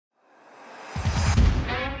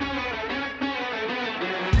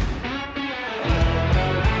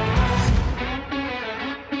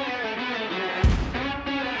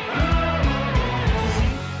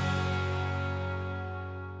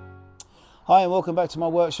Hi and welcome back to my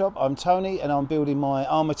workshop. I'm Tony and I'm building my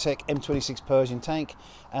Armortek M26 Pershing tank,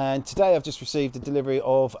 and today I've just received the delivery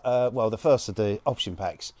of well, the first of the option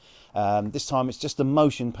packs. This time it's just the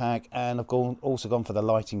motion pack, and I've also gone for the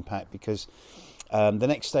lighting pack because the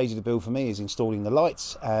next stage of the build for me is installing the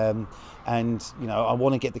lights, and you know, I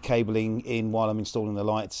want to get the cabling in while I'm installing the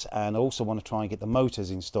lights, and I also want to try and get the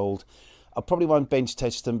motors installed. I probably won't bench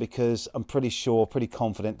test them because I'm pretty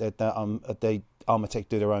confident that Armortek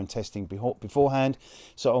do their own testing beforehand.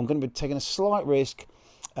 So I'm going to be taking a slight risk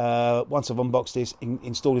once I've unboxed this,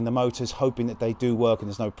 installing the motors, hoping that they do work and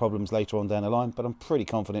there's no problems later on down the line, but I'm pretty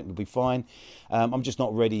confident it'll be fine. I'm just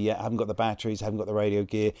not ready yet. I haven't got the batteries, I haven't got the radio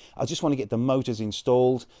gear. I just want to get the motors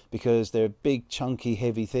installed because they're big, chunky,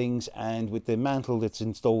 heavy things, and with the mantle that's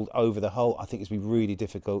installed over the hull, I think it's going to be really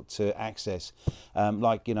difficult to access.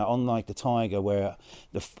 Like, you know, unlike the Tiger where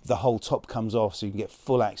the whole top comes off so you can get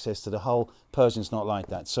full access to the hull, Pershing's not like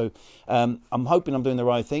that. So I'm hoping I'm doing the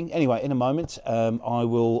right thing. Anyway, in a moment I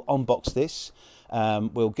will unbox this.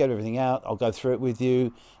 We'll get everything out, I'll go through it with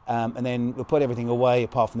you, and then we'll put everything away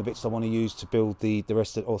apart from the bits I want to use to build the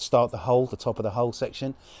rest of, or start the hull, the top of the hull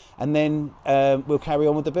section, and then we'll carry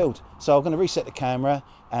on with the build. So I'm going to reset the camera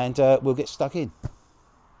and we'll get stuck in.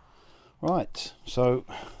 Right, so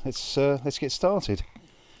let's get started.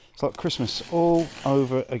 It's like Christmas all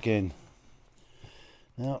over again.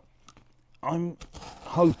 Now I'm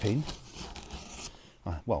hoping,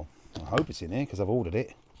 well, I hope it's in here because I've ordered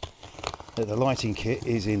it, that the lighting kit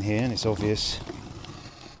is in here, and it's obvious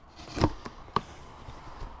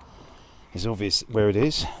where it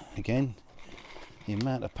is. Again, the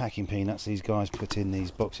amount of packing peanuts these guys put in these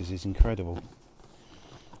boxes is incredible.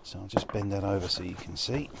 So I'll just bend that over so you can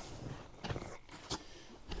see.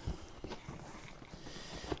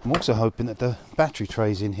 I'm also hoping that the battery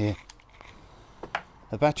tray's in here.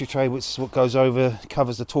 The battery tray, which is what goes over,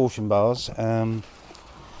 covers the torsion bars, and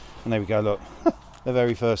there we go, look, the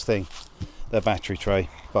very first thing, the battery tray,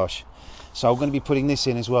 bosh. So I'm going to be putting this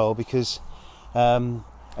in as well because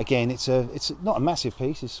again, it's not a massive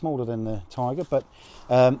piece, it's smaller than the Tiger, but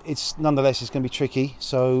it's nonetheless, it's going to be tricky.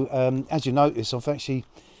 So as you notice, I've actually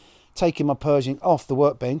taken my Pershing off the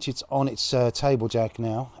workbench. It's on its table jack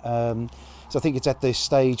now. So I think it's at this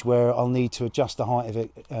stage where I'll need to adjust the height of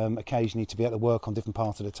it occasionally to be able to work on different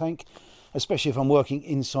parts of the tank, especially if I'm working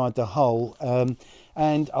inside the hull,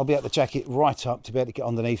 and I'll be able to jack it right up to be able to get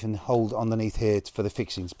underneath and hold underneath here for the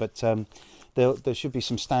fixings. But there should be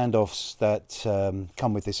some standoffs that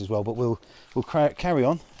come with this as well, but we'll carry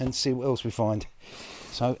on and see what else we find.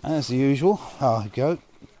 So as usual, there we go.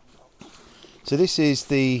 So this is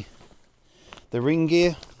the ring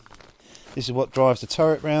gear. This is what drives the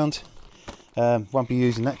turret round. Won't be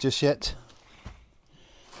using that just yet.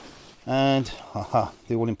 And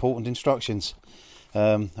the all important instructions.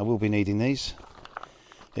 I will be needing these.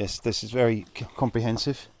 Yes, this is very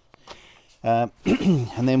comprehensive. And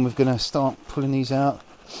then we're going to start pulling these out.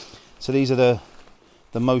 So these are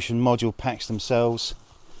the motion module packs themselves,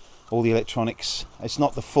 all the electronics. It's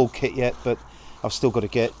not the full kit yet, but I've still got to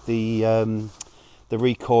get the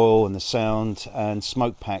recoil and the sound and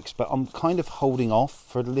smoke packs, but I'm kind of holding off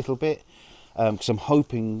for a little bit because I'm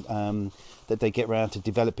hoping that they get around to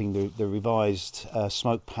developing the revised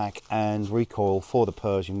smoke pack and recoil for the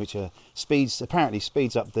Pershing, which apparently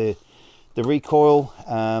speeds up the recoil,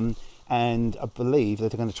 and I believe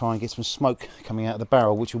that they're going to try and get some smoke coming out of the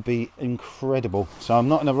barrel, which will be incredible. So I'm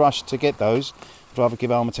not in a rush to get those. I'd rather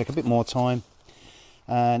give Armortek a bit more time.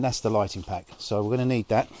 And that's the lighting pack, so we're going to need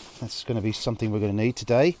that. That's going to be something we're going to need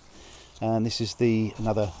today. And this is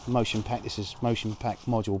another motion pack. This is motion pack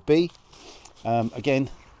module B. Again,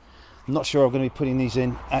 I'm not sure I'm going to be putting these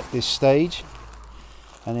in at this stage.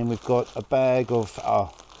 And then we've got a bag of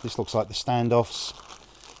this looks like the standoffs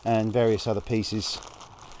and various other pieces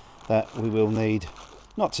that we will need,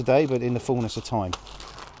 not today but in the fullness of time.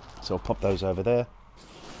 So I'll pop those over there.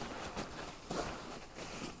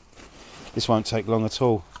 This won't take long at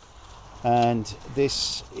all. And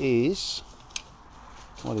this is,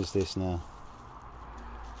 what is this now?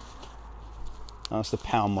 Oh, it's the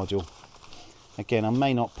power module. Again, I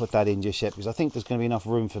may not put that in just yet because I think there's going to be enough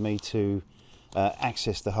room for me to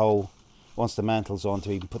access the hull once the mantle's on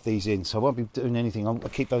to even put these in. So I won't be doing anything. I'll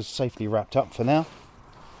keep those safely wrapped up for now.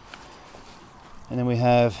 And then we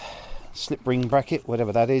have slip ring bracket,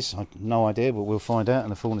 whatever that is. I have no idea, but we'll find out in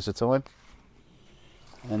the fullness of time.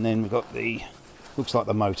 And then we've got looks like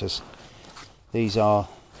the motors. These are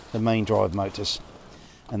the main drive motors,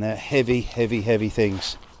 and they're heavy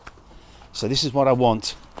things. So this is what I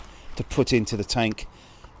want to put into the tank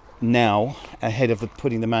now ahead of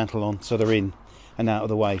putting the mantle on, so they're in and out of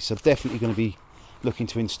the way. So definitely going to be looking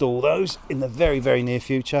to install those in the very, very near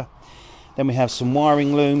future. Then we have some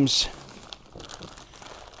wiring looms,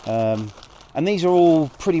 and these are all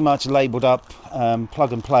pretty much labelled up,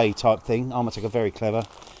 plug and play type thing. Armortek are very clever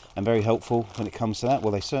and very helpful when it comes to that.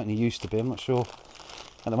 Well, they certainly used to be. I'm not sure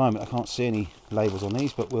at the moment. I can't see any labels on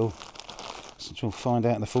these, but we'll find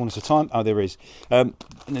out in the fullness of time. Oh, there is. And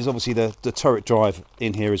there's obviously the turret drive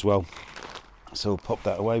in here as well. So we'll pop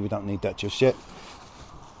that away. We don't need that just yet.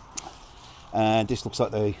 And this looks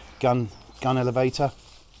like the gun elevator.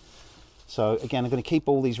 So again, I'm going to keep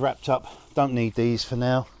all these wrapped up. Don't need these for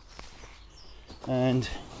now. And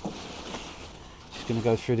just going to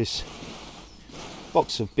go through this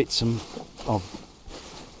box of bits of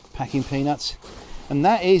packing peanuts, and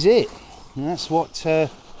that is it. And that's what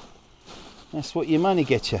your money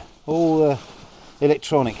gets you. All the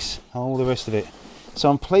electronics, all the rest of it. So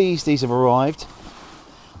I'm pleased these have arrived.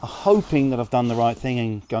 I'm hoping that I've done the right thing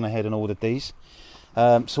and gone ahead and ordered these.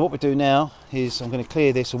 So what we do now is I'm going to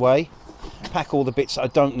clear this away, pack all the bits that I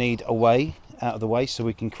don't need away, out of the way, so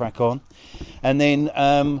we can crack on. And then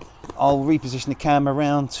I'll reposition the camera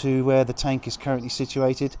around to where the tank is currently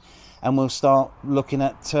situated, and we'll start looking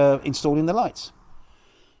at installing the lights.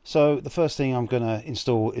 So the first thing I'm going to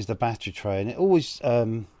install is the battery tray, and it always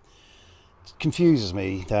confuses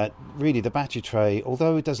me that really the battery tray,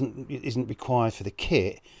 although it isn't required for the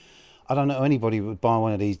kit, I don't know anybody who would buy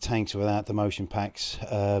one of these tanks without the motion packs,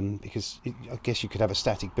 because I guess you could have a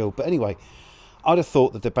static build. But anyway, I'd have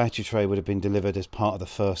thought that the battery tray would have been delivered as part of the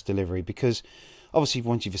first delivery, because obviously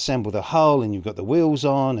once you've assembled the hull and you've got the wheels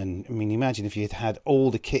on, and I mean, imagine if you had all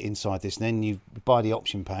the kit inside this, and then you buy the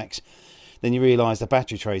option packs, then you realise the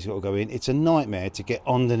battery tray's got to go in. It's a nightmare to get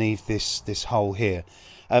underneath this hole here.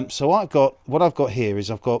 So what I've got here is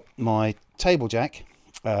I've got my table jack.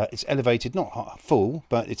 It's elevated, not full,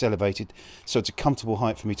 but it's elevated, so it's a comfortable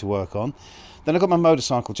height for me to work on. Then I've got my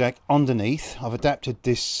motorcycle jack underneath. I've adapted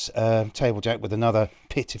this table jack with another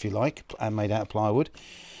pit, if you like, and made out of plywood.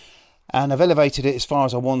 And I've elevated it as far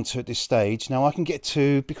as I want to at this stage. Now I can get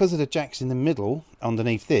to, because of the jacks in the middle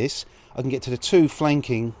underneath this, I can get to the two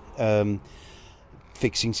flanking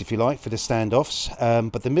fixings, if you like, for the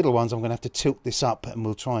standoffs, but the middle ones I'm going to have to tilt this up, and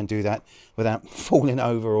we'll try and do that without falling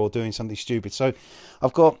over or doing something stupid. So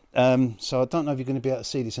I've got so I don't know if you're going to be able to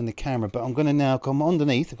see this in the camera, but I'm going to now come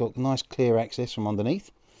underneath. I've got nice clear access from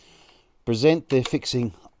underneath, present the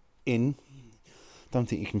fixing in. Don't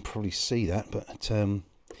think you can probably see that, but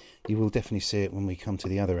you will definitely see it when we come to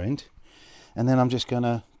the other end. And then I'm just going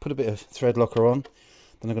to put a bit of thread locker on.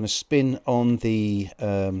 Then I'm going to spin on the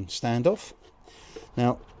standoff.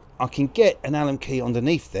 Now I can get an Allen key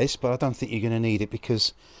underneath this, but I don't think you're going to need it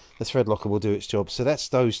because the thread locker will do its job. So that's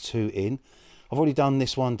those two in. I've already done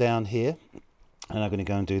this one down here, and I'm going to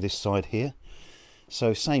go and do this side here.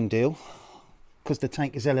 So same deal, because the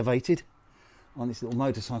tank is elevated on this little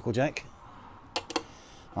motorcycle jack,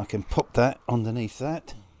 I can pop that underneath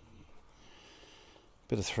that.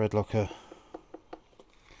 Bit of thread locker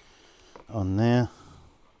on there,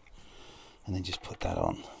 and then just put that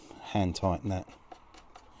on. Hand tighten that.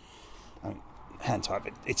 Hand tight,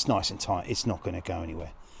 but it's nice and tight. It's not going to go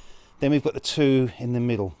anywhere. Then we've got the two in the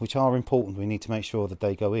middle, which are important. We need to make sure that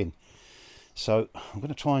they go in. So I'm going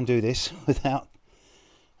to try and do this without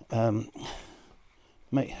having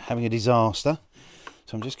a disaster.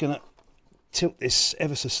 So I'm just going to tilt this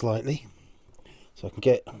ever so slightly so I can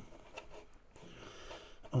get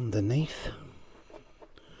underneath.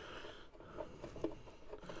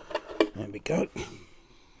 There we go.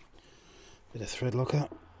 Bit of thread locker.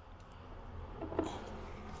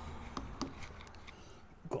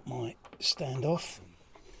 Got my standoff,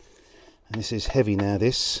 and this is heavy now,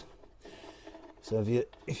 this. So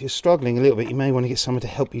if you're struggling a little bit, you may want to get someone to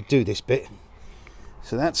help you do this bit.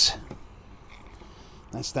 So that's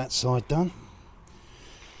that side done.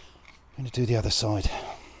 I'm going to do the other side.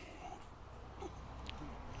 In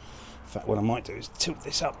fact, what I might do is tilt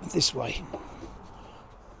this up this way.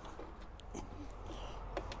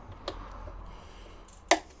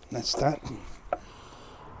 That's that.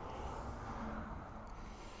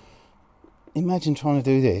 Imagine trying to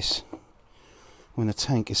do this when the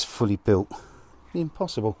tank is fully built.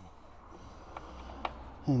 Impossible.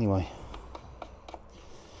 Anyway.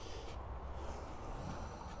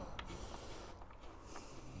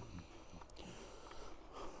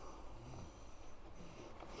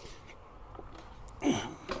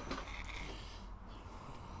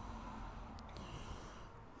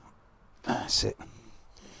 That's it.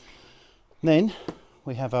 Then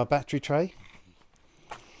we have our battery tray.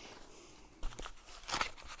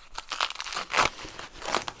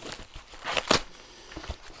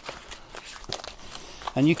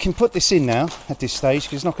 And you can put this in now at this stage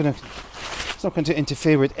because it's not going to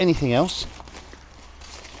interfere with anything else.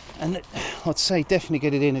 And I'd say definitely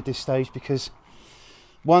get it in at this stage, because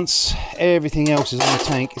once everything else is on the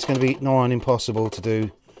tank, it's going to be nigh on impossible to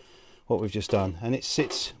do what we've just done. And it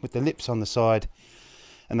sits with the lips on the side,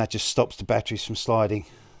 and that just stops the batteries from sliding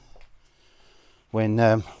when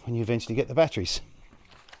you eventually get the batteries.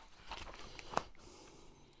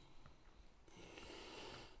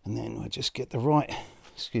 And then we'll just get the right,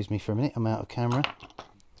 excuse me for a minute, I'm out of camera.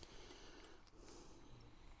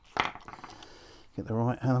 Get the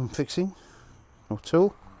right Allen fixing or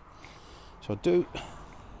tool. So I do.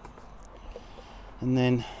 And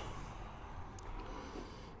then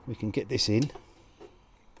we can get this in.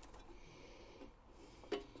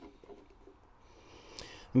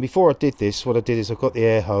 And before I did this, what I did is I got the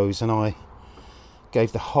air hose and I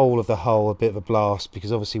gave the whole of the hull a bit of a blast,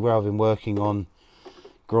 because obviously where I've been working on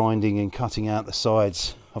grinding and cutting out the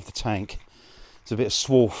sides of the tank, there's a bit of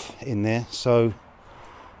swarf in there, so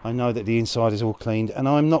I know that the inside is all cleaned. And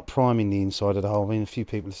I'm not priming the inside of the hull. I mean, a few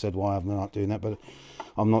people have said why I'm not doing that, but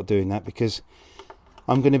I'm not doing that because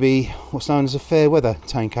I'm going to be what's known as a fair weather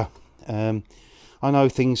tanker. I know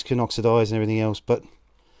things can oxidise and everything else, but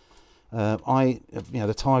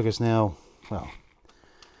the Tiger's now, well,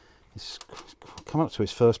 it's come up to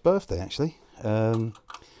its first birthday actually, and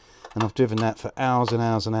I've driven that for hours and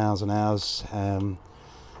hours and hours and hours, and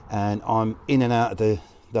I'm in and out of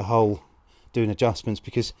the hull doing adjustments,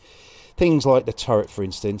 because things like the turret, for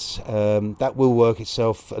instance, that will work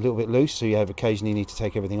itself a little bit loose, so you have occasionally need to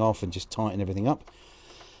take everything off and just tighten everything up.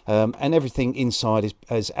 And everything inside is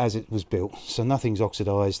as it was built, so nothing's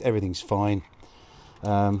oxidized, everything's fine.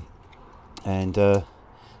 So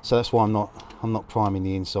that's why I'm not priming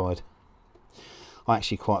the inside. I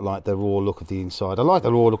actually quite like the raw look of the inside. I like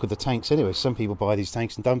the raw look of the tanks anyway. Some people buy these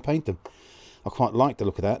tanks and don't paint them. I quite like the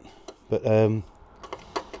look of that, but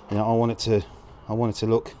you know, I want it to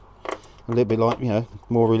look a little bit like, you know,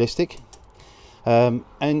 more realistic. And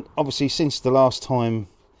obviously since the last time,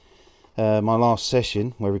 my last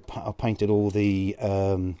session where I painted all the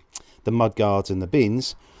mud guards and the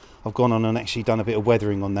bins, I've gone on and actually done a bit of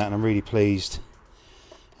weathering on that, and I'm really pleased.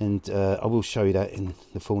 And I will show you that in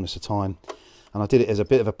the fullness of time. And I did it as a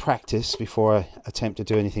bit of a practice before I attempt to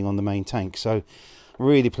do anything on the main tank. So I'm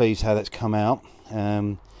really pleased how that's come out.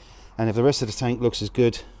 And if the rest of the tank looks as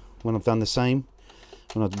good when I've done the same,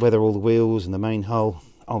 when I weather all the wheels and the main hull,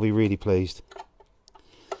 I'll be really pleased.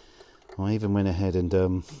 I even went ahead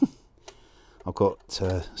and I've got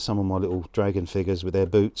some of my little dragon figures with their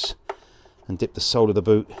boots, and dipped the sole of the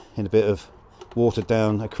boot in a bit of watered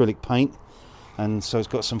down acrylic paint, and so it's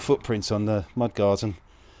got some footprints on the mud guards, and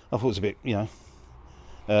I thought it was a bit, you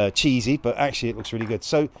know, cheesy, but actually it looks really good.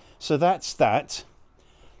 So that's that.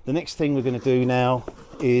 The next thing we're going to do now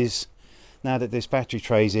is, now that this battery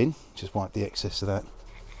tray's in, just wipe the excess of that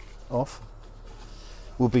off,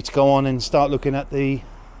 will be to go on and start looking at the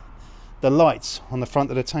lights on the front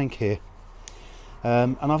of the tank here.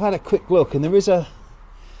 And I've had a quick look, and there is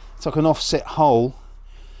it's like an offset hole.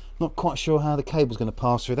 Not quite sure how the cable's going to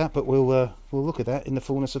pass through that, but we'll look at that in the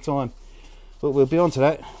fullness of time. But we'll be on to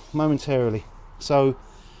that momentarily. So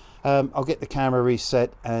I'll get the camera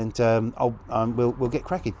reset, and we'll get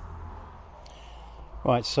cracking.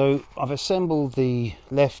 Right, so I've assembled the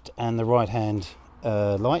left and the right hand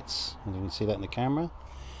lights, and you can see that in the camera.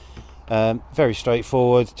 Very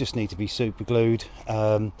straightforward, just need to be super glued.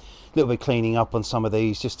 A little bit cleaning up on some of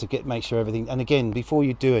these just to make sure everything, and again, before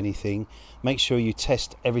you do anything, make sure you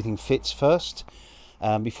test everything fits first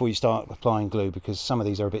before you start applying glue, because some of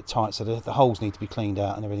these are a bit tight, so the holes need to be cleaned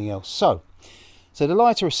out and everything else. So the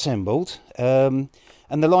lights are assembled, and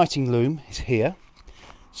the lighting loom is here.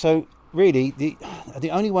 So really the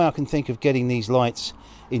only way I can think of getting these lights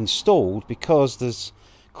installed, because there's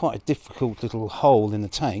quite a difficult little hole in the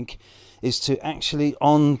tank, is to actually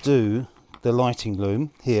undo the lighting loom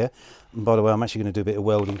here. And by the way, I'm actually going to do a bit of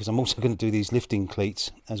welding, because I'm also going to do these lifting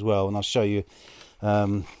cleats as well, and I'll show you what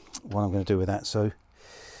I'm going to do with that. So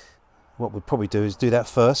what we'll probably do is do that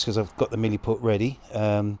first, because I've got the milliput ready.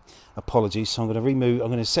 Apologies. So I'm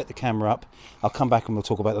going to set the camera up. I'll come back and we'll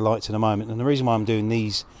talk about the lights in a moment. And the reason why I'm doing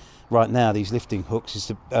these right now, these lifting hooks, is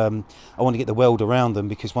to I want to get the weld around them,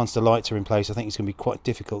 because once the lights are in place, I think it's going to be quite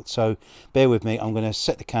difficult. So bear with me. I'm going to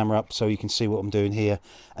set the camera up so you can see what I'm doing here,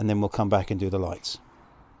 and then we'll come back and do the lights.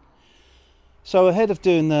 So ahead of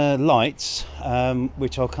doing the lights,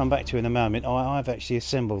 which I'll come back to in a moment, I've actually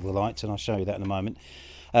assembled the lights, and I'll show you that in a moment.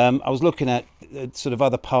 I was looking at sort of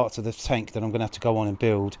other parts of the tank that I'm going to have to go on and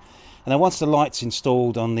build. And then once the light's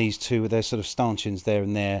installed on these two with their sort of stanchions there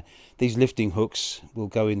and there, these lifting hooks will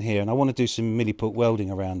go in here. And I want to do some milliput welding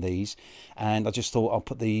around these. And I just thought I'll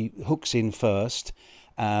put the hooks in first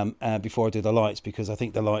before I do the lights, because I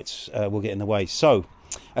think the lights will get in the way. So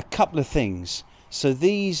a couple of things. So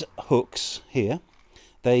these hooks here,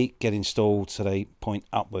 they get installed so they point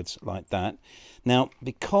upwards like that. Now,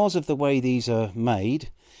 because of the way these are made,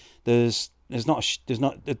 there's not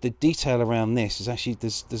the detail around this is actually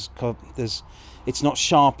it's not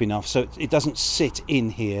sharp enough, so it doesn't sit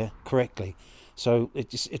in here correctly. So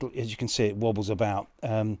it'll, as you can see, it wobbles about.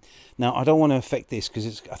 Now I don't want to affect this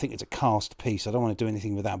because I think it's a cast piece. I don't want to do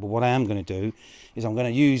anything with that. But what I am going to do is I'm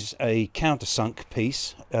going to use a countersunk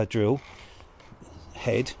piece drill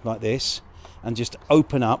head like this, and just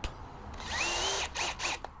open up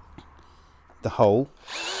the hole,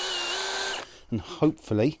 and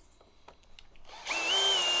hopefully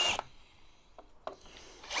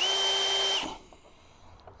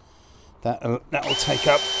that will take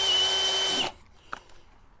up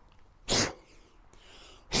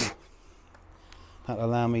that'll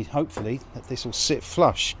allow me, hopefully, that this will sit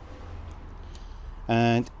flush.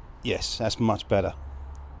 And yes, that's much better.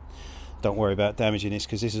 Don't worry about damaging this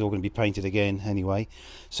because this is all going to be painted again anyway.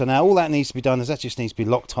 So now all that needs to be done is that just needs to be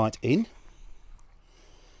Loctite in.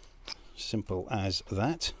 Simple as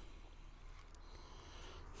that.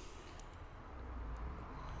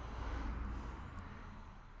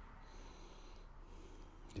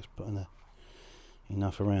 Just putting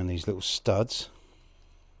enough around these little studs.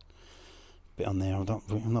 Bit on there. I'm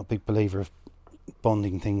not a big believer of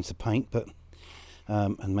bonding things to paint, but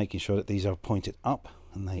and making sure that these are pointed up,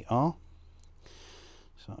 and they are.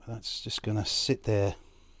 So that's just going to sit there.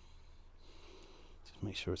 Just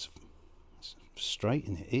make sure it's straight,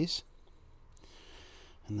 and it is.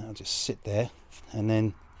 And that'll just sit there, and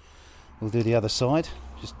then we'll do the other side.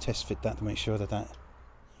 Just test fit that to make sure that that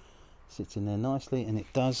sits in there nicely, and it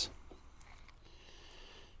does.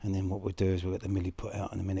 And then what we'll do is we'll get the milliput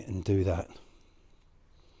out in a minute and do that.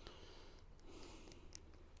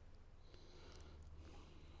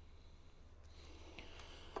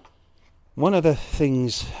 One of the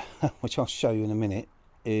things which I'll show you in a minute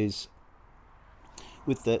is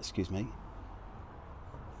with the, excuse me,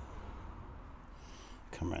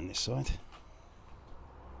 come around this side.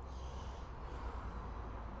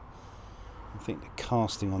 I think the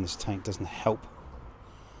casting on this tank doesn't help,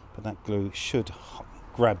 but that glue should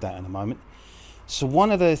grab that in a moment. So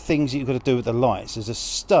one of the things that you've got to do with the lights, there's a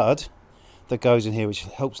stud that goes in here which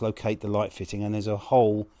helps locate the light fitting, and there's a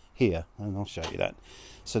hole here, and I'll show you that.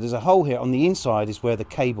 So there's a hole here on the inside is where the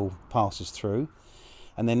cable passes through,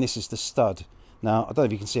 and then this is the stud. Now I don't know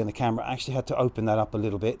if you can see on the camera, I actually had to open that up a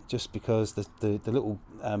little bit just because the little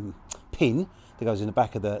pin that goes in the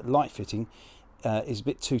back of the light fitting is a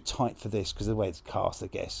bit too tight for this because of the way it's cast, I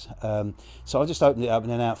guess. So I just opened it up,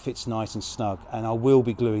 and then now it fits nice and snug, and I will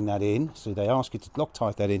be gluing that in. So they ask you to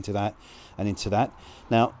Loctite that into that and into that.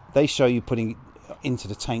 Now they show you putting it into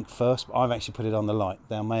the tank first, but I've actually put it on the light.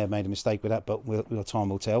 They may have made a mistake with that, but time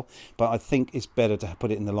will tell. But I think it's better to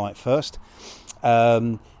put it in the light first.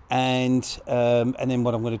 And then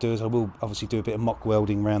what I'm going to do is I will obviously do a bit of mock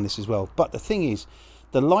welding around this as well. But the thing is,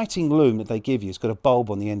 the lighting loom that they give you has got a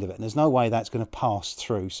bulb on the end of it, and there's no way that's going to pass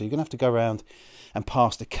through. So you're going to have to go around and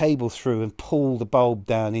pass the cable through and pull the bulb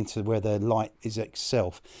down into where the light is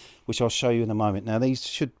itself, which I'll show you in a moment. Now these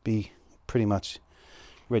should be pretty much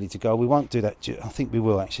ready to go. We won't do that. I think we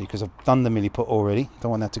will actually, because I've done the milliput already.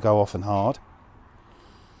 Don't want that to go off and hard.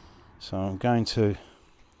 So I'm going to,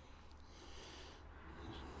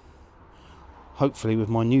 hopefully with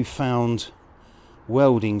my newfound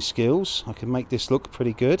welding skills, I can make this look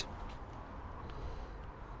pretty good.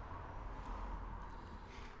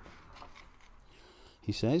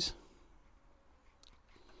 He says.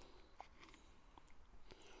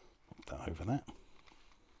 Put that over that.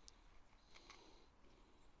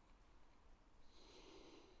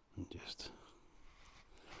 And just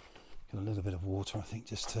get a little bit of water, I think,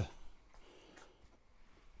 just to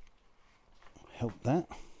help that.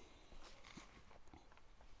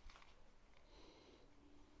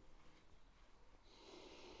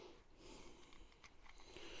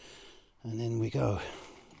 And then we go,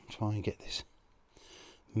 try and get this,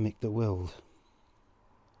 make the weld.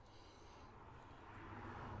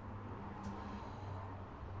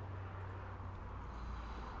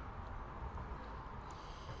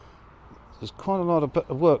 There's quite a lot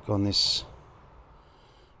of work on this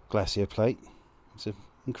glacier plate. It's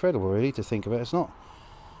incredible, really, to think about. It's not,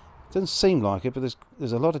 it doesn't seem like it, but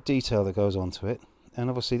there's a lot of detail that goes onto it, and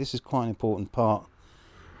obviously this is quite an important part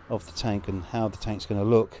of the tank and how the tank's going to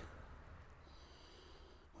look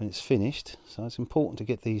when it's finished. So it's important to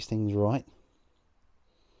get these things right.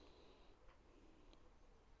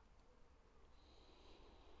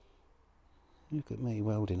 Look at me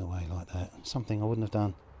welding away like that. Something I wouldn't have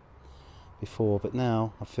done before, but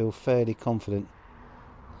now I feel fairly confident.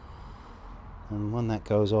 And when that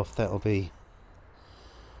goes off, that'll be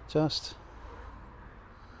just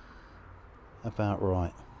about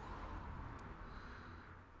right.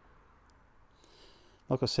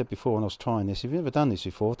 Like I said before when I was trying this, if you've never done this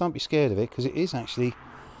before, don't be scared of it, because it is actually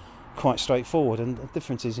quite straightforward and the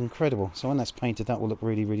difference is incredible. So when that's painted, that will look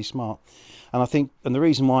really, really smart. And I think, and the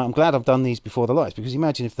reason why I'm glad I've done these before the lights, because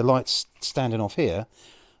imagine if the light's standing off here,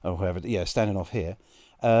 or whoever, yeah, standing off here,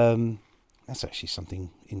 that's actually something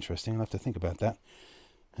interesting. I'll have to think about that,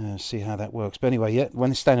 see how that works. But anyway, yeah,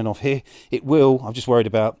 when it's standing off here, it will, I'm just worried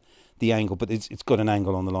about the angle, but it's got an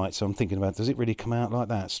angle on the light, so I'm thinking about, does it really come out like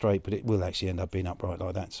that straight? But it will actually end up being upright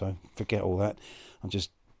like that, so forget all that. I'm just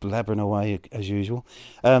blabbering away as usual.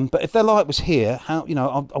 But if the light was here, how, you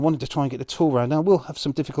know, I wanted to try and get the tool around. Now I will have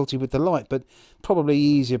some difficulty with the light, but probably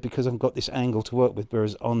easier because I've got this angle to work with,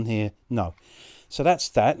 whereas on here, no. So that's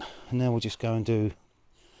that, and now we'll just go and do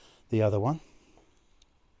the other one.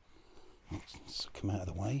 Let's come out of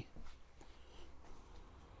the way.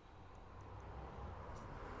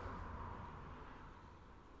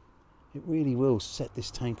 It really will set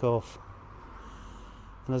this tank off.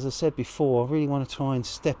 And as I said before, I really want to try and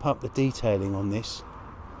step up the detailing on this.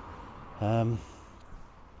 Because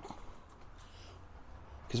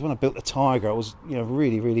when I built the Tiger, I was, you know,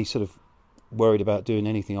 really sort of worried about doing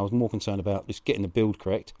anything. I was more concerned about just getting the build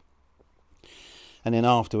correct. And then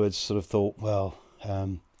afterwards sort of thought, well,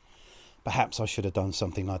 perhaps I should have done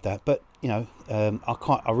something like that. But, you know,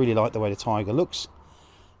 I really like the way the Tiger looks.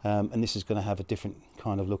 And this is going to have a different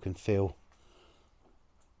kind of look and feel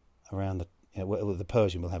around the, you know, well, the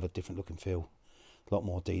Pershing will have a different look and feel, a lot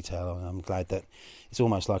more detail, and I'm glad that it's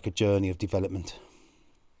almost like a journey of development.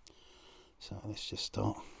 So let's just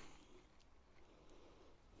start.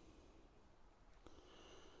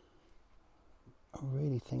 I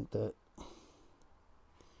really think that,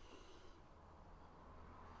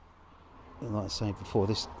 like I was saying before,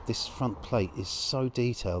 this front plate is so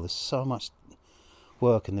detailed. There's so much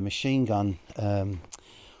work, and the machine gun.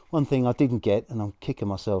 One thing I didn't get, and I'm kicking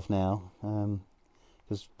myself now,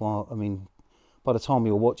 because I mean, by the time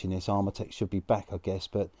you're watching this, Armortek should be back, I guess.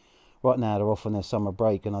 But right now they're off on their summer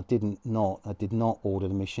break, and I did not order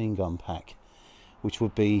the machine gun pack, which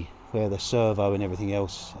would be where the servo and everything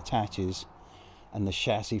else attaches, and the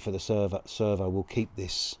chassis for the servo will keep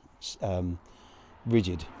this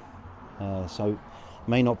rigid. So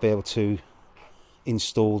may not be able to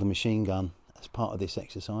install the machine gun as part of this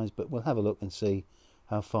exercise, but we'll have a look and see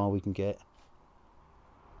how far we can get.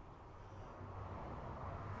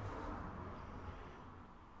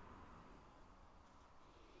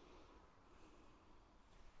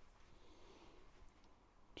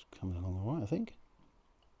 Just coming along all right, I think.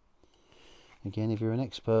 Again, if you're an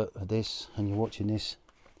expert at this and you're watching this,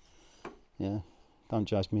 yeah, don't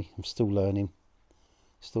judge me. I'm still learning,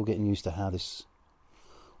 still getting used to how this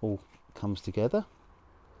all comes together,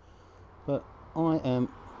 but I am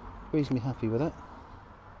reasonably happy with it.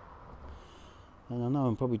 And I know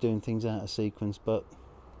I'm probably doing things out of sequence, but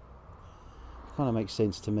it kind of makes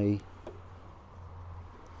sense to me.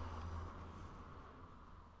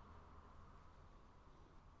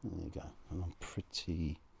 There you go, and I'm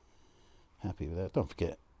pretty happy with that. Don't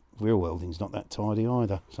forget, real welding's not that tidy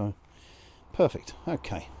either, so perfect.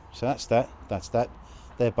 Okay, so that's that.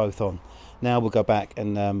 They're both on. Now we'll go back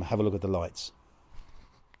and have a look at the lights.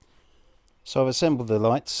 So I've assembled the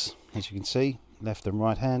lights, as you can see, left and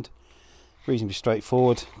right hand. Reasonably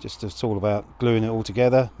straightforward, just it's all about gluing it all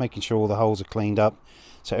together, making sure all the holes are cleaned up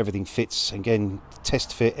so everything fits. Again,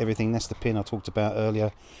 test fit everything. That's the pin I talked about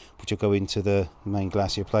earlier, which will go into the main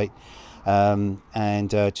glacier plate, and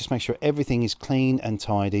just make sure everything is clean and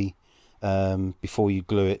tidy before you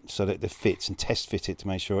glue it, so that it fits, and test fit it to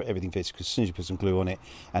make sure everything fits, because as soon as you put some glue on it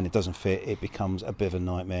and it doesn't fit, it becomes a bit of a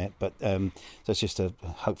nightmare. But that's just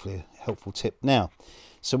hopefully a helpful tip. Now,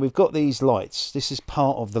 so we've got these lights. This is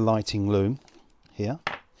part of the lighting loom here.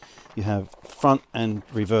 You have front and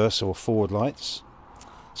reverse or forward lights,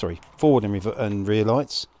 sorry, forward and rear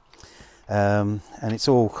lights, and it's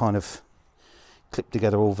all kind of clipped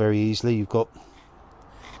together all very easily. You've got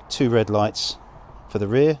two red lights for the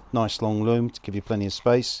rear, nice long loom to give you plenty of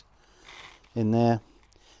space in there,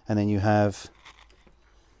 and then you've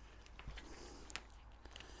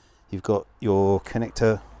got your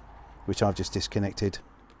connector, which I've just disconnected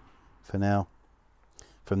for now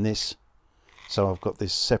from this, so I've got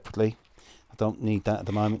this separately. I don't need that at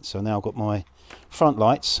the moment. So now I've got my front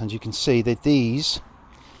lights, and you can see that these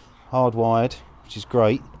hardwired, which is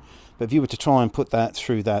great. But if you were to try and put that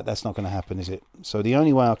through that, that's not going to happen, is it? So the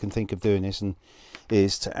only way I can think of doing this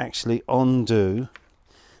is to actually undo,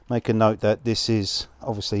 make a note that this is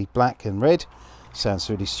obviously black and red. Sounds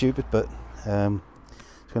really stupid, but I'm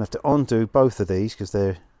going to have to undo both of these because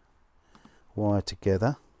they're wired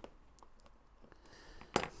together.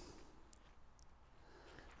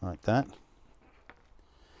 Like that.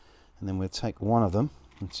 And then we'll take one of them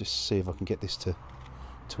and just see if I can get this to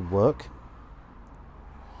work.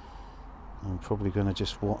 I'm probably going to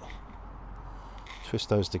just twist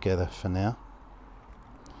those together for now,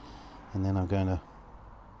 and then I'm going to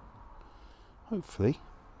hopefully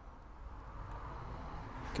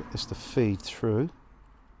get this to feed through,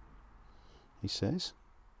 he says,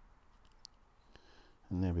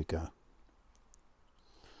 and there we go.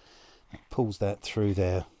 That pulls that through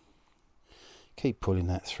there. Keep pulling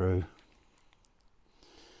that through.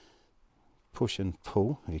 Push and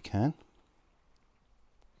pull if you can.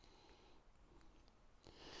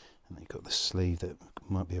 And you've got the sleeve that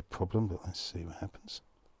might be a problem, but let's see what happens.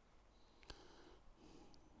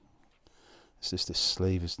 It's just this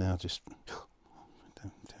sleeve is now just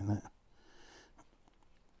doing that.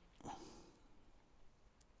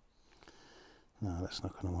 No, that's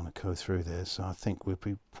not going to want to go through there, so I think we'll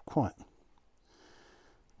be quite.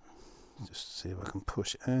 Just see if I can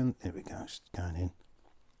push, and there we go, it's going in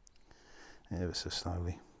ever so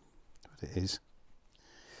slowly, but it is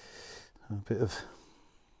a bit of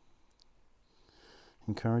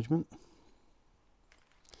encouragement,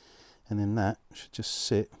 and then that should just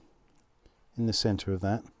sit in the center of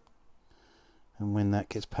that, and when that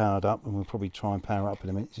gets powered up, and we'll probably try and power up in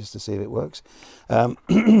a minute just to see if it works,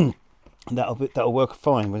 that'll work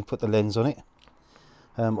fine. We'll put the lens on it.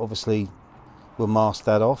 Obviously we'll mask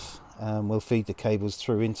that off, we'll feed the cables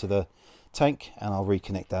through into the tank, and I'll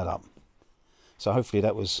reconnect that up. So hopefully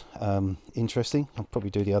that was interesting. I'll probably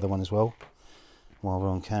do the other one as well while we're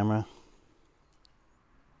on camera.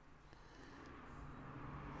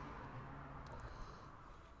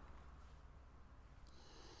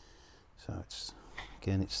 So it's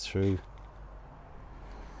again, it's through.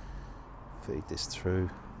 Feed this through.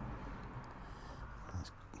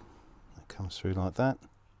 That comes through like that.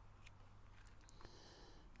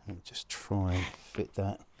 And just try and fit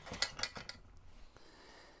that.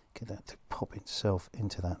 Get that to pop itself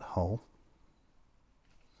into that hole.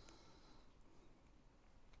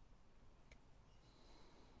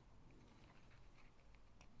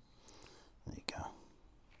 There you go.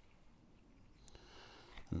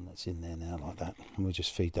 And that's in there now like that, and we'll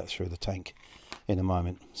just feed that through the tank in a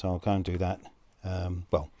moment. So I'll go and do that.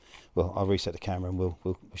 Well, I'll reset the camera and we'll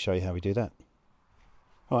show you how we do that.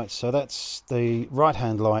 Right, so that's the right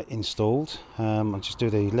hand light installed. I'll just do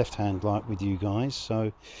the left hand light with you guys.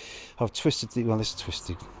 So I've twisted the, well, it's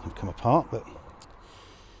twisted, I've come apart, but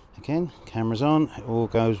again, camera's on, it all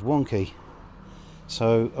goes wonky.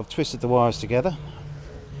 So I've twisted the wires together.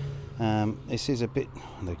 This is a bit,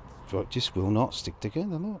 they just will not stick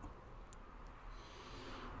together, look.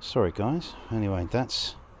 Sorry guys, anyway,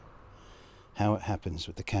 that's how it happens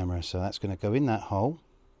with the camera. So that's going to go in that hole,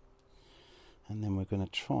 and then we're going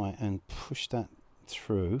to try and push that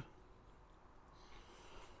through.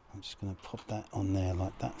 I'm just going to pop that on there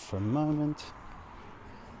like that for a moment.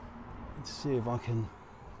 Let's see if I can.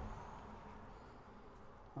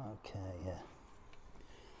 Okay, yeah.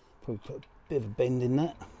 Probably put a bit of a bend in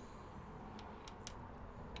that.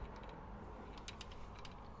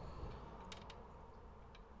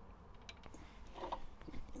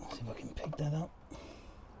 Let's see if I can pick that up.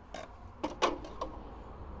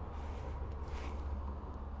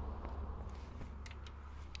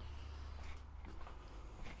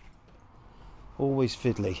 Always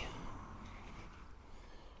fiddly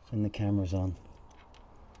when the camera's on.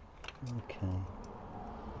 Okay,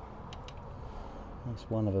 that's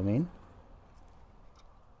one of them in.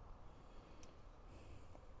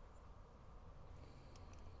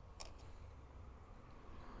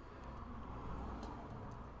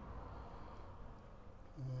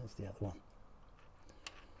 There's the other one.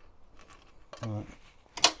 All right,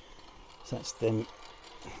 so that's them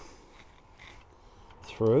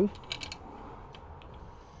through.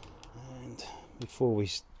 Before we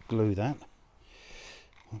glue that,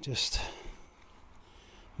 I'll just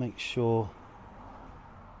make sure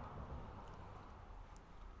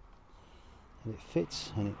that it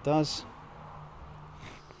fits, and it does.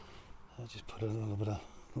 I'll just put a little bit of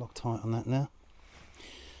Loctite on that now.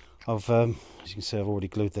 I've, as you can see, I've already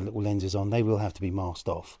glued the little lenses on. They will have to be masked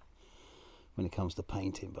off. when it comes to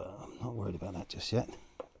painting, but I'm not worried about that just yet.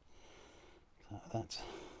 So that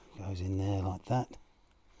goes in there like that,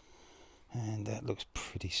 and that looks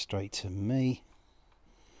pretty straight to me.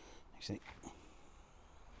 Actually,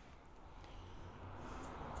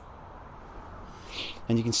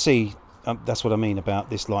 and you can see that's what I mean about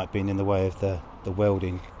this light being in the way of the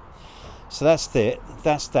welding. So that's it,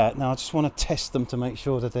 that's that. Now I just want to test them to make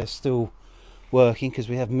sure that they're still working, because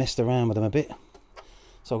we have messed around with them a bit.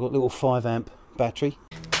 So I've got a little 5 amp battery.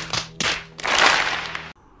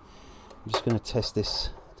 I'm just going to test this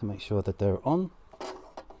to make sure that they're on,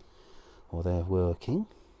 or they're working.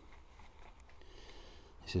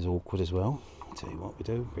 This is awkward as well. I'll tell you what we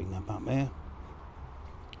do, bring them up there.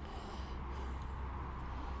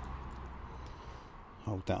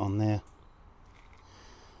 Hold that on there.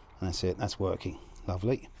 And that's it, that's working.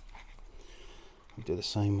 Lovely. We do the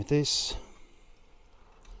same with this.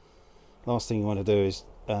 Last thing you want to do is,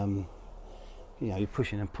 you know, you're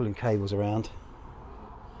pushing and pulling cables around.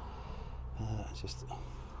 Just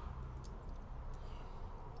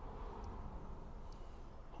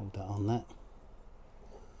hold that on that.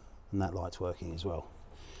 And that light's working as well.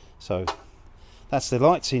 So that's the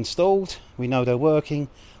lights installed. We know they're working.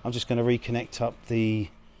 I'm just going to reconnect up the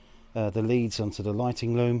leads onto the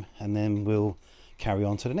lighting loom, and then we'll carry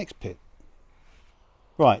on to the next pit.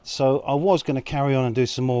 Right, so I was going to carry on and do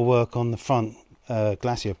some more work on the front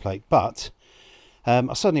glacier plate, but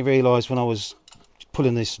I suddenly realised when I was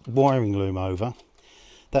pulling this wiring loom over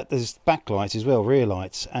that there's backlights as well, rear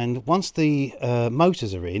lights, and once the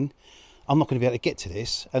motors are in, I'm not going to be able to get to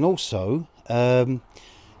this. And also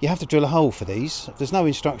you have to drill a hole for these. There's no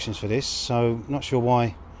instructions for this, so I'm not sure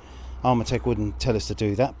why Armortek wouldn't tell us to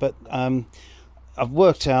do that, but I've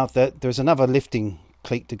worked out that there's another lifting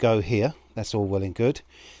cleat to go here. That's all well and good,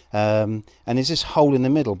 and there's this hole in the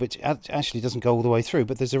middle which actually doesn't go all the way through,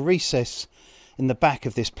 but there's a recess in the back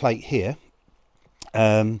of this plate here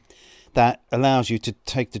that allows you to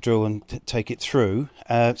take the drill and take it through.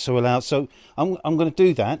 So I'm going to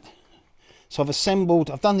do that. So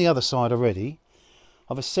I've done the other side already.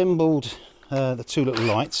 I've assembled the 2 little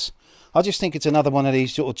lights. I just think it's another one of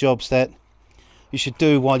these sort of jobs that you should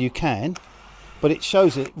do while you can, but it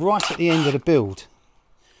shows it right at the end of the build.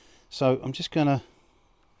 So I'm just going to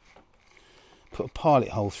put a pilot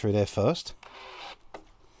hole through there first.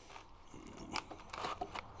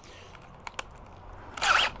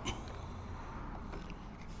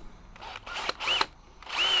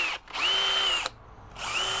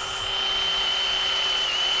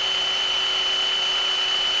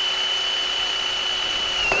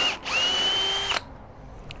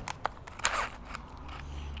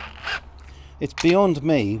 It's beyond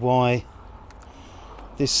me why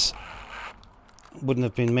this wouldn't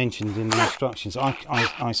have been mentioned in the instructions.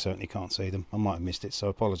 I certainly can't see them. I might have missed it, so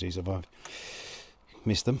apologies if I've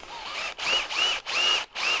missed them.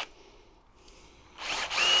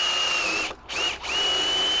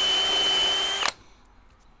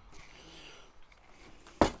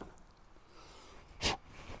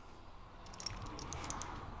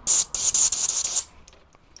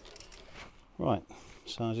 Right,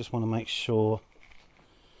 so I just want to make sure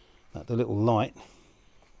that the little light,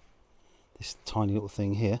 this tiny little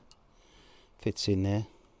thing here, fits in there,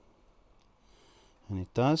 and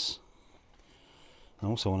it does. I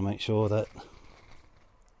also want to make sure that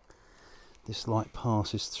this light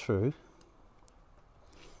passes through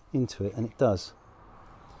into it, and it does.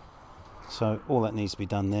 So all that needs to be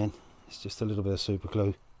done then is just a little bit of super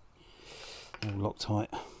glue and Loctite.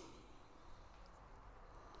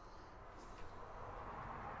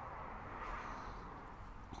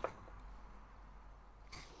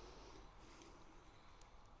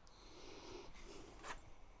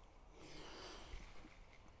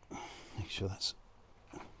 Sure that's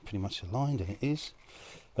pretty much aligned, and it is.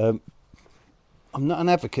 I'm not an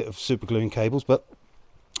advocate of super gluing cables, but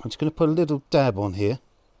I'm just going to put a little dab on here,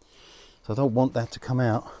 so I don't want that to come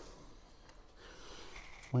out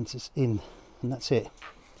once it's in, and that's it.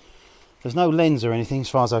 There's no lens or anything as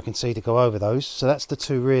far as I can see to go over those, so that's the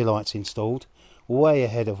 2 rear lights installed, way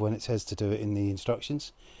ahead of when it says to do it in the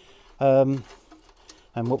instructions. And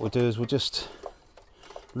what we'll do is we'll just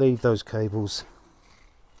leave those cables.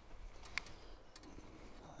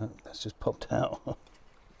 That's just popped out. All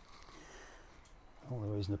the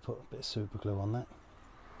reason to put a bit of super glue on that.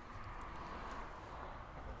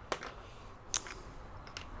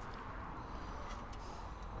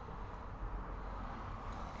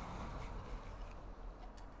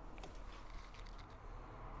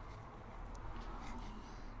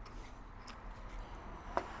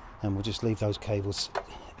 And we'll just leave those cables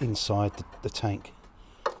inside the tank.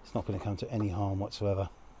 It's not going to come to any harm whatsoever.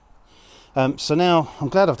 So now I'm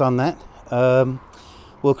glad I've done that.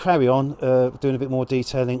 We'll carry on doing a bit more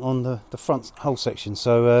detailing on the front hull section.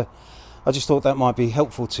 So I just thought that might be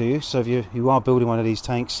helpful to you. So if you are building one of these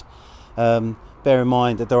tanks, bear in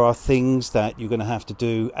mind that there are things that you're going to have to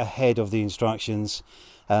do ahead of the instructions.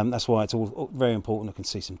 That's why it's all very important. I can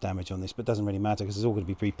see some damage on this, but it doesn't really matter because it's all going to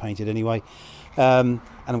be pre-painted anyway. And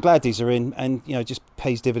I'm glad these are in, and you know, just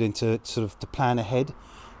pays dividend to sort of to plan ahead,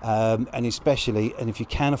 and especially, and if you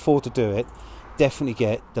can afford to do it, definitely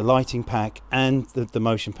get the lighting pack and the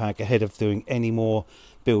motion pack ahead of doing any more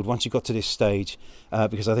build once you've got to this stage,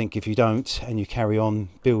 because I think if you don't and you carry on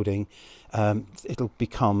building, it'll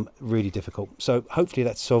become really difficult. So hopefully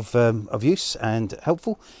that's of use and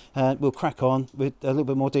helpful. We'll crack on with a little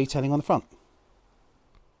bit more detailing on the front.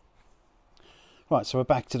 Right, so we're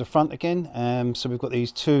back to the front again. So we've got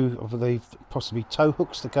these two, I believe, possibly tow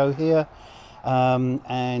hooks to go here.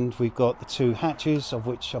 And we've got the two hatches, of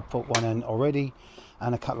which I've put one in already,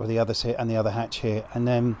 and a couple of the others here, and the other hatch here.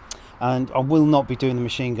 And I will not be doing the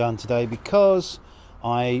machine gun today because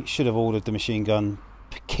I should have ordered the machine gun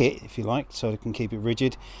kit, if you like, so I can keep it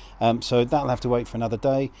rigid. So that'll have to wait for another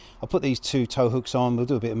day. I'll put these two tow hooks on. We'll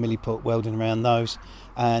do a bit of milliput welding around those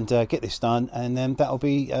and get this done, and then that'll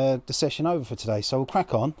be the session over for today. So we'll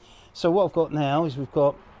crack on. So what I've got now is we've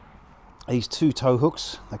got these two tow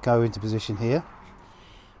hooks that go into position here,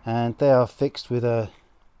 and they are fixed with an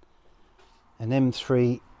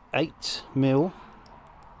M3 8mm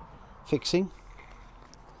fixing.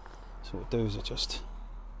 So what we'll do is I just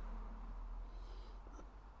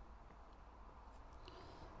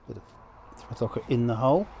put a thread locker in the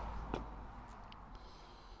hole.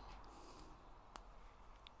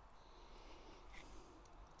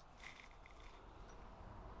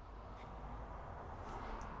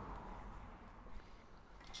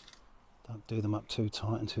 Don't do them up too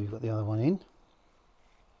tight until you've got the other one in.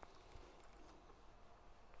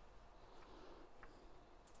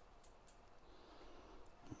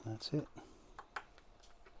 That's it.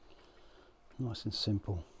 Nice and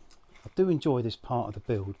simple. I do enjoy this part of the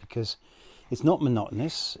build because it's not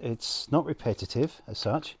monotonous, it's not repetitive as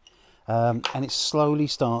such, and it slowly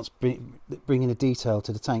starts bringing a detail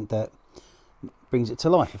to the tank that brings it to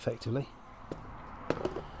life effectively.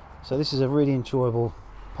 So this is a really enjoyable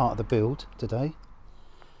part of the build today.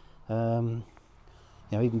 You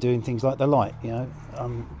know, even doing things like the light, you know,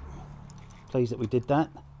 I'm pleased that we did that.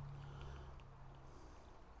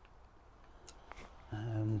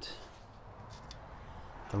 And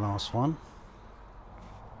the last one.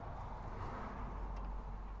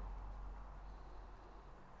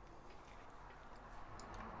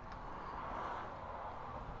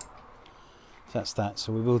 So that's that.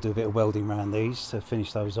 So we will do a bit of welding around these to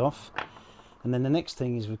finish those off. And then the next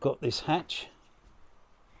thing is we've got this hatch.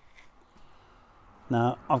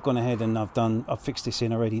 Now I've gone ahead and I've fixed this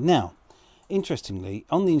in already. Now, interestingly,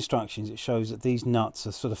 on the instructions it shows that these nuts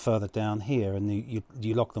are sort of further down here, and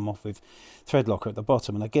you lock them off with thread locker at the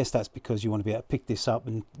bottom, and I guess that's because you want to be able to pick this up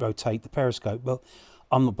and rotate the periscope. Well,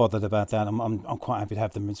 I'm not bothered about that. I'm quite happy to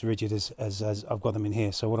have them as rigid as I've got them in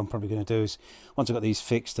here. So what I'm probably going to do is, once I've got these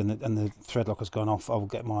fixed and the thread locker's gone off, I'll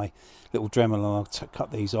get my little Dremel and I'll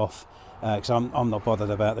cut these off, because I'm not bothered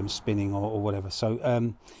about them spinning or whatever.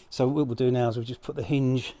 So so what we'll do now is we'll just put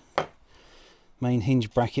the main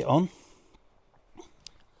hinge bracket on.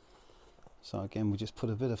 So again, we'll just put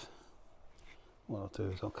a bit of, what I'll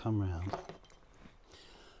do is I'll come round,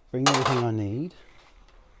 bring everything I need,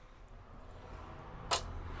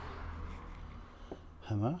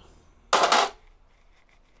 hammer,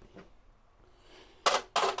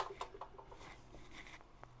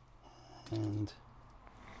 and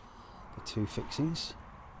the two fixings.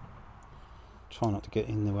 Try not to get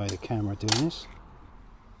in the way of the camera doing this.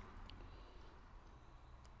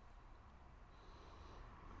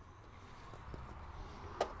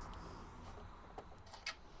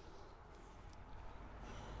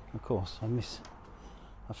 Of course,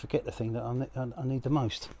 I forget the thing that I need the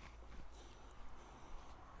most.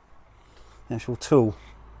 The actual tool.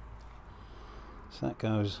 So that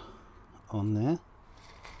goes on there.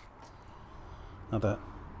 Another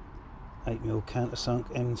 8mm countersunk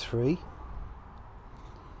M3.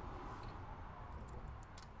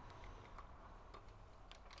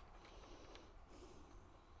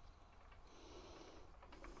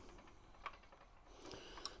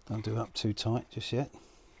 Don't do up too tight just yet.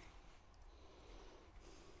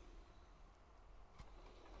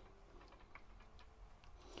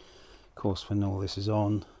 Of course, when all this is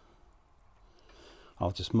on,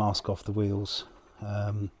 I'll just mask off the wheels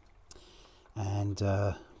and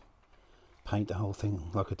paint the whole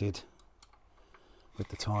thing like I did with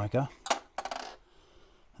the Tiger,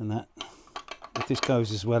 and that if this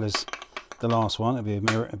goes as well as the last one, it'll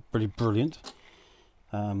be pretty brilliant.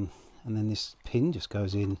 And then this pin just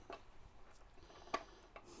goes in.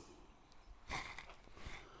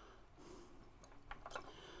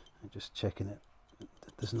 Just checking it.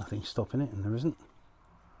 There's nothing stopping it, and there isn't.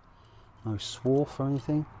 No swarf or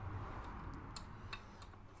anything.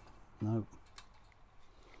 No.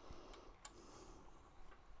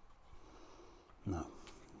 No.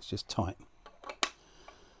 It's just tight.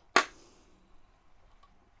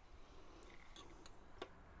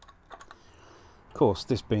 Of course,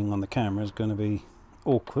 this being on the camera is going to be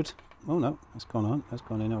awkward. Oh no, that's gone on. That's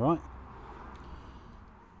gone in all right.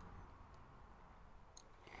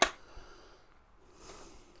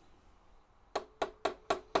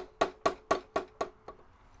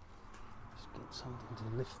 Just get something to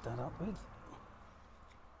lift that up with.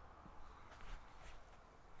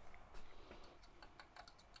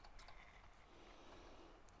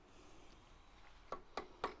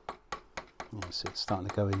 You see it's starting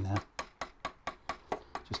to go in now.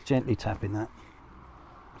 Just gently tapping that.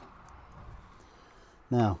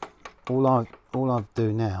 Now, all I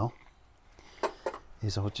do now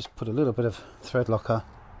is I'll just put a little bit of thread locker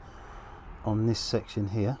on this section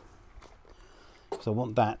here, because I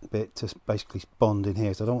want that bit to basically bond in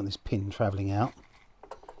here, so I don't want this pin travelling out.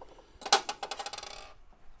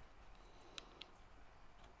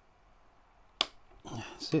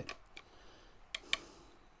 That's it.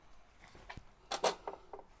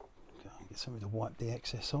 Get something to wipe the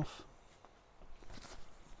excess off.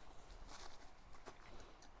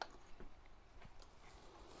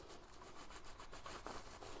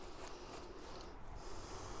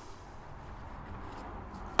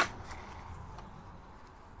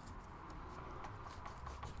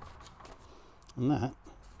 And that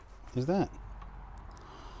is that.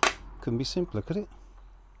 Couldn't be simpler, could it?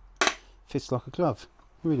 Fits like a glove.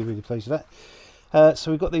 Really, really pleased with that. So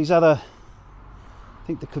we've got these other, I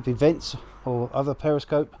think there could be vents or other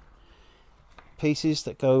periscope pieces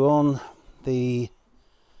that go on the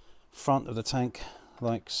front of the tank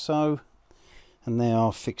like so, and they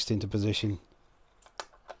are fixed into position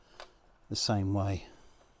the same way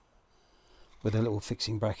with a little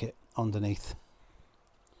fixing bracket underneath.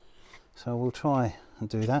 So we'll try and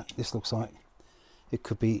do that. This looks like it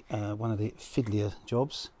could be one of the fiddlier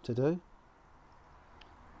jobs to do.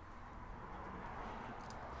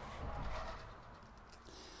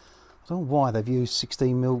 I don't know why they've used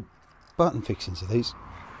 16mm button fixings of these.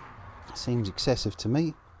 It seems excessive to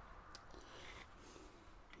me.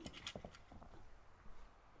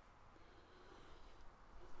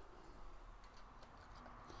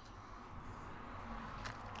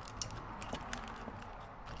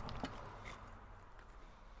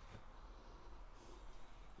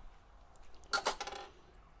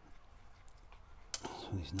 So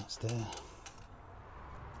these nuts there.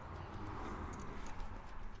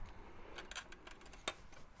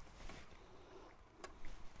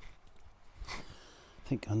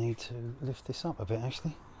 I think I need to lift this up a bit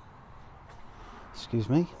actually. Excuse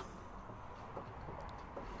me.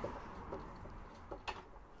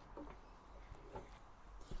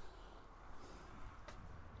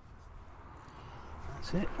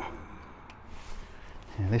 That's it.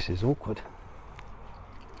 Yeah, this is awkward.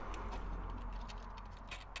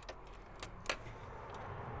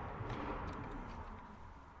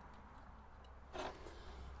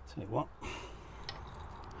 Tell you what.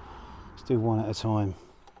 Let's do one at a time.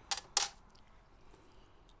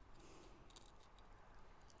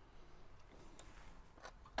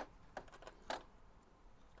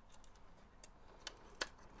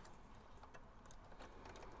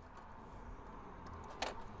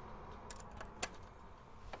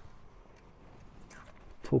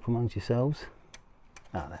 Talk amongst yourselves.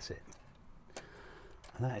 Ah, that's it.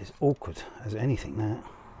 And that is awkward as anything, that.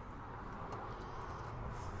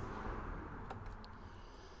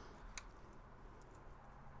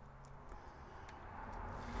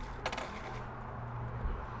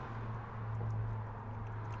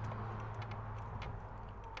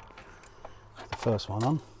 First one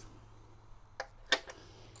on.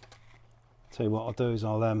 Tell you what I'll do is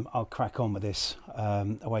I'll crack on with this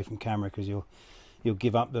away from camera, because you'll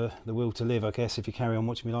give up the will to live, I guess, if you carry on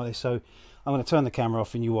watching me like this. So I'm going to turn the camera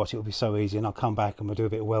off and you watch. It'll be so easy, and I'll come back and we'll do a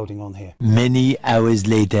bit of welding on here. Many hours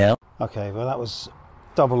later. Okay, well that was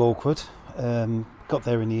double awkward. Got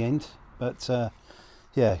there in the end, but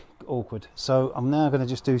yeah, awkward. So I'm now going to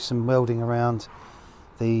just do some welding around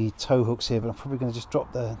the tow hooks here, but I'm probably going to just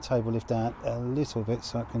drop the table lift out a little bit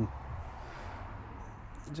so I can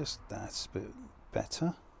just, that's a bit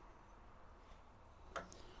better.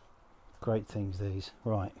 Great things these.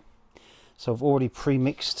 Right, so I've already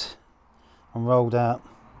pre-mixed and rolled out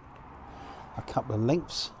a couple of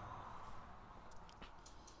lengths.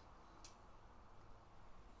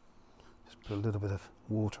 Just put a little bit of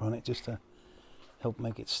water on it just to help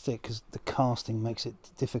make it stick, because the casting makes it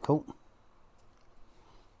difficult.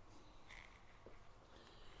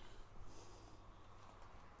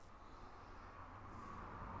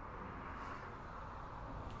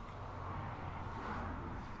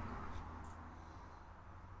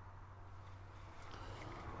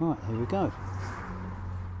 Right, here we go.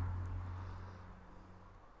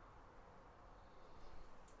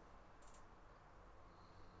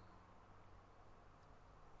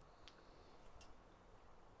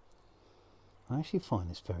 I actually find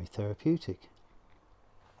this very therapeutic.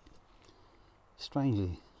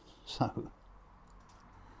 Strangely so.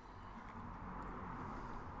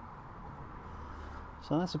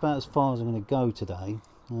 So that's about as far as I'm going to go today.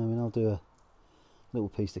 I mean, I'll do a little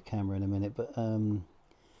piece to camera in a minute, but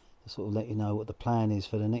to sort of let you know what the plan is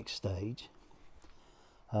for the next stage.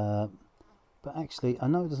 But actually, I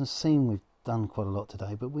know it doesn't seem we've done quite a lot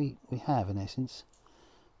today, but we have, in essence,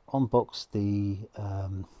 unboxed the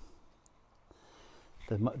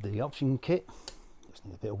option kit. Just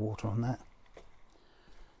need a bit of water on that.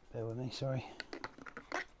 Bear with me, sorry.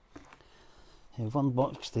 Here, we've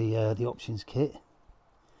unboxed the options kit.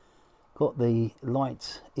 Got the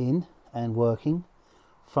lights in and working,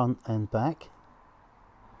 front and back.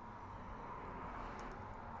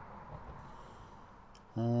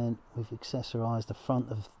 And we've accessorised the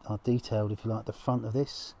front of, or detailed, if you like, the front of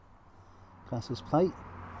this glacis plate.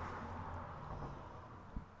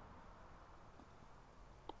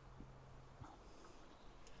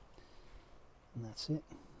 And that's it.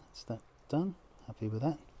 That's that done. Happy with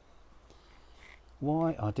that.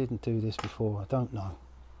 Why I didn't do this before, I don't know.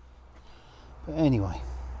 But anyway,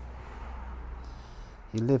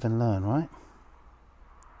 you live and learn, right?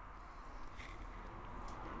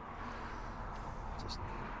 Just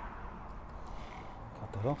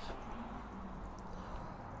cut that off.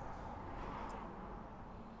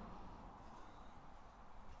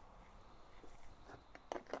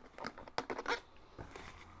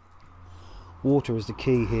 Water is the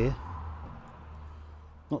key here.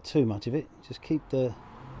 Not too much of it. Just keep your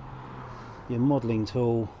modelling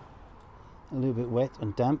tool a little bit wet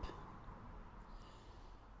and damp.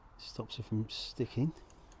 Stops it from sticking.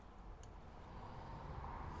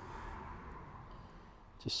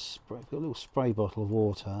 Just spray. I've got a little spray bottle of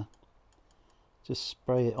water. Just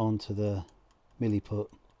spray it onto the milliput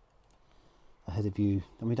ahead of you.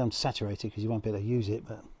 I mean, don't saturate it because you won't be able to use it,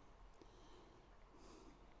 but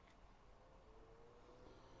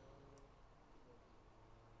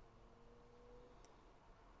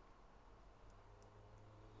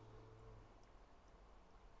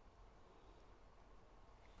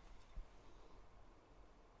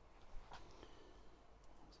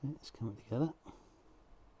it's coming together.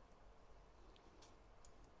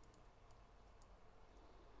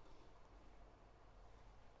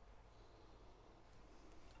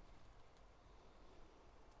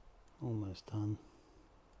 Almost done.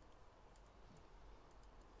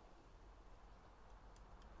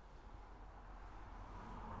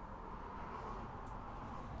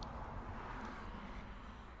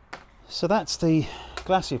 So that's the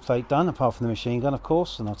glacier plate done, apart from the machine gun, of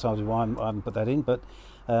course, and I'll tell you why I haven't put that in. But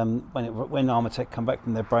when Armortek come back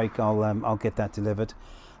from their break, I'll get that delivered,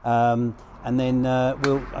 and then I'm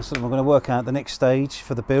going to work out the next stage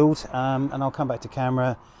for the build, and I'll come back to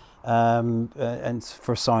camera and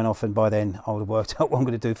for a sign off, and by then I'll have worked out what I'm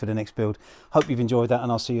going to do for the next build. Hope you've enjoyed that,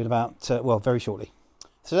 and I'll see you in about well, very shortly.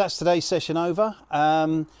 So that's today's session over.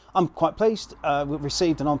 I'm quite pleased. We've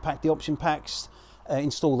received and unpacked the option packs,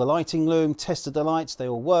 installed the lighting loom, tested the lights, they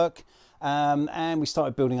all work. And we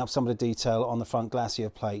started building up some of the detail on the front glacier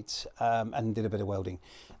plate, and did a bit of welding.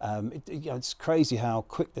 It's crazy how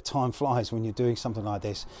quick the time flies when you're doing something like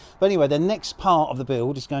this. But anyway, the next part of the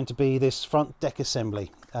build is going to be this front deck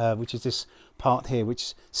assembly, which is this part here,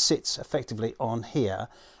 which sits effectively on here.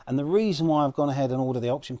 And the reason why I've gone ahead and ordered the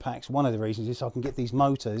option packs, one of the reasons, is so I can get these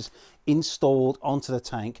motors installed onto the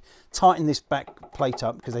tank, tighten this back plate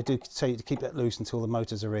up, because they do tell you to keep that loose until the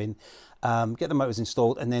motors are in, get the motors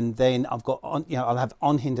installed, and then I've got I'll have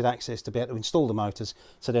unhindered access to be able to install the motors,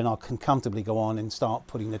 so then I can comfortably go on and start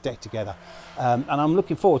putting the deck together. And I'm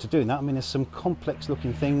looking forward to doing that. I mean, there's some complex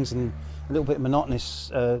looking things and a little bit monotonous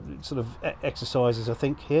sort of exercises, I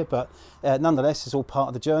think, here, but nonetheless, it's all part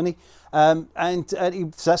of the journey. So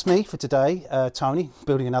that's me for today, Tony,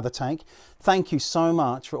 building another tank. Thank you so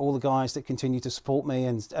much for all the guys that continue to support me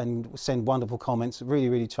and send wonderful comments. Really,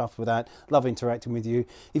 really chuffed with that. Love interacting with you.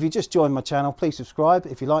 If you just joined my channel, please subscribe.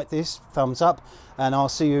 If you like this, thumbs up, and I'll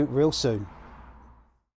see you real soon.